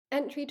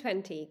Entry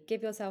 20,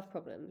 give yourself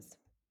problems.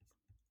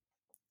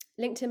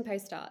 LinkedIn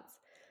post starts.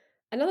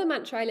 Another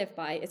mantra I live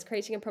by is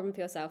creating a problem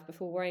for yourself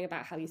before worrying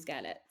about how you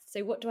scale it.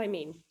 So what do I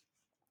mean?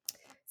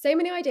 So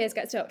many ideas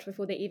get stopped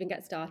before they even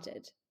get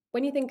started.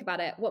 When you think about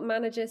it, what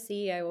manager,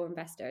 CEO, or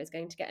investor is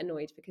going to get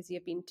annoyed because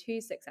you've been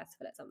too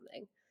successful at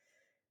something?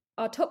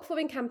 Our top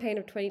performing campaign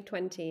of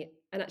 2020,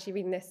 and actually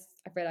reading this,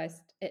 I've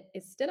realised it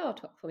is still our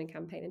top performing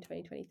campaign in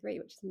 2023,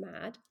 which is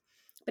mad,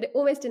 but it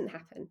almost didn't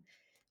happen.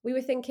 We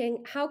were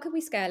thinking, how could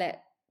we scale it?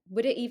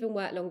 Would it even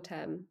work long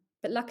term?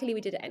 But luckily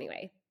we did it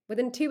anyway.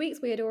 Within 2 weeks,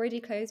 we had already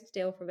closed a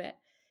deal from it.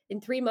 In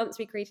 3 months,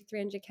 we created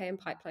 300K in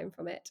pipeline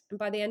from it. And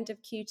by the end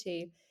of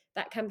Q2,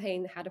 that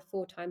campaign had a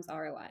 4 times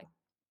ROI.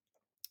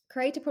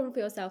 Create a problem for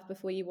yourself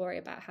before you worry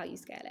about how you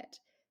scale it.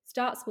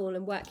 Start small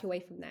and work your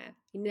way from there.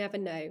 You never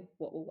know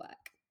what will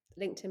work.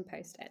 LinkedIn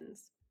post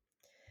ends.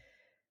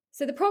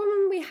 So the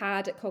problem we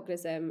had at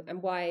Cognism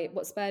and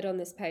what spurred on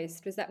this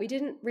post was that we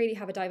didn't really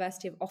have a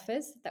diversity of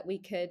offers that we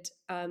could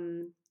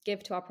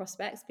give to our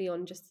prospects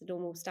beyond just the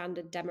normal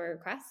standard demo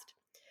request.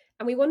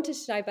 And we wanted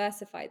to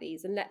diversify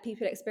these and let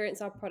people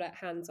experience our product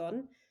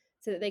hands-on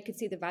so that they could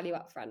see the value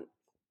up front.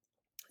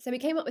 So we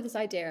came up with this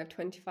idea of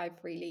 25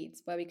 free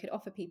leads where we could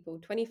offer people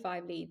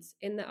 25 leads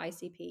in the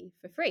ICP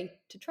for free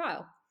to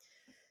trial.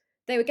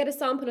 They would get a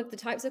sample of the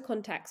types of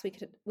contacts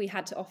we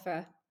had to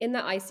offer in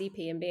that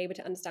ICP and be able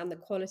to understand the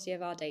quality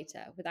of our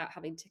data without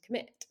having to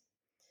commit.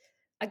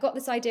 I got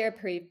this idea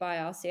approved by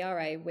our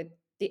CRO with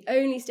the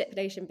only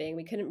stipulation being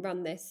we couldn't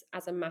run this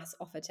as a mass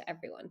offer to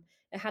everyone.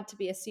 It had to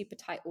be a super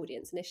tight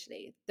audience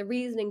initially. The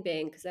reasoning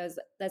being because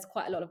there's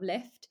quite a lot of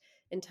lift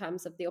in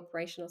terms of the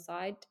operational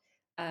side,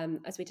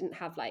 as we didn't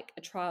have like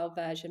a trial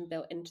version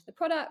built into the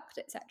product,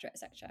 etc.,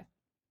 etc.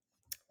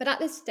 But at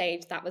this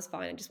stage, that was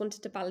fine. I just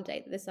wanted to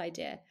validate that this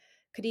idea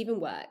could even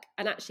work,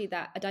 and actually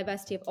that a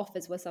diversity of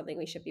offers was something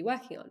we should be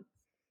working on.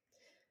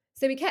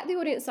 So we kept the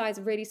audience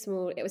size really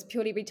small. It was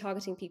purely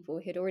retargeting people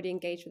who had already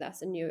engaged with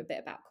us and knew a bit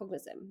about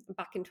Cognism.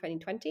 Back in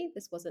 2020,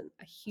 this wasn't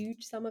a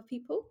huge sum of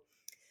people.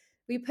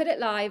 We put it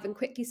live and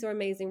quickly saw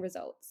amazing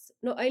results.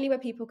 Not only were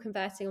people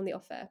converting on the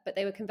offer, but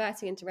they were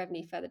converting into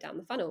revenue further down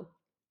the funnel.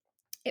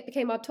 It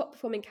became our top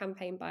performing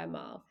campaign by a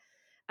mile.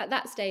 At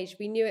that stage,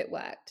 we knew it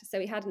worked, so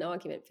we had an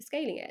argument for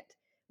scaling it.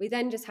 We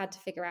then just had to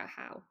figure out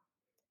how.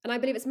 And I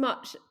believe it's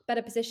much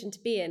better position to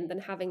be in than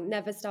having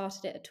never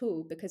started it at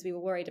all because we were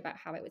worried about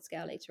how it would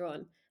scale later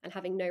on and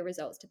having no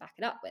results to back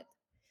it up with.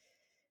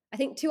 I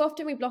think too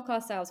often we block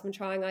ourselves from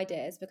trying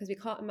ideas because we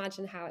can't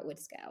imagine how it would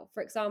scale.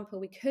 For example,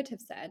 we could have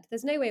said,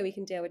 there's no way we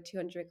can deal with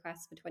 200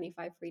 requests for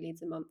 25 free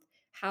leads a month.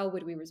 How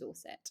would we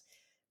resource it?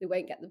 We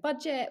won't get the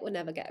budget, we'll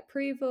never get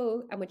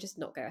approval, and we'll just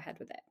not go ahead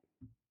with it.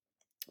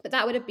 But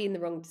that would have been the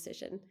wrong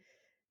decision.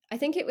 I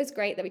think it was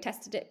great that we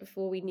tested it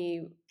before we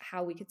knew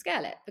how we could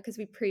scale it because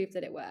we proved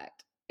that it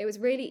worked. It was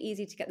really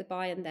easy to get the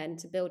buy-in then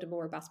to build a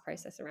more robust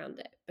process around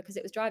it because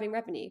it was driving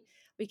revenue.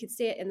 We could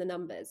see it in the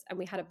numbers and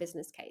we had a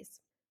business case.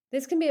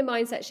 This can be a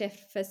mindset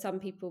shift for some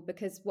people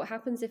because what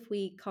happens if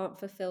we can't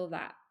fulfill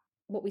that,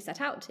 what we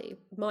set out to?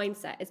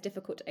 Mindset is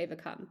difficult to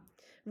overcome.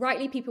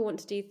 Rightly, people want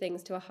to do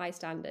things to a high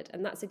standard,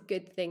 and that's a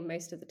good thing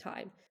most of the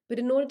time. But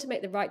in order to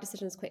make the right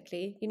decisions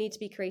quickly, you need to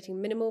be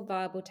creating minimal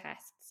viable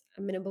tests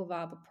and minimal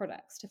viable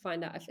products to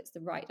find out if it's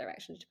the right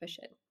direction to push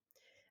in.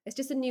 It's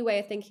just a new way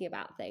of thinking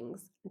about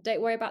things.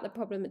 Don't worry about the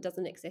problem that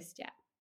doesn't exist yet.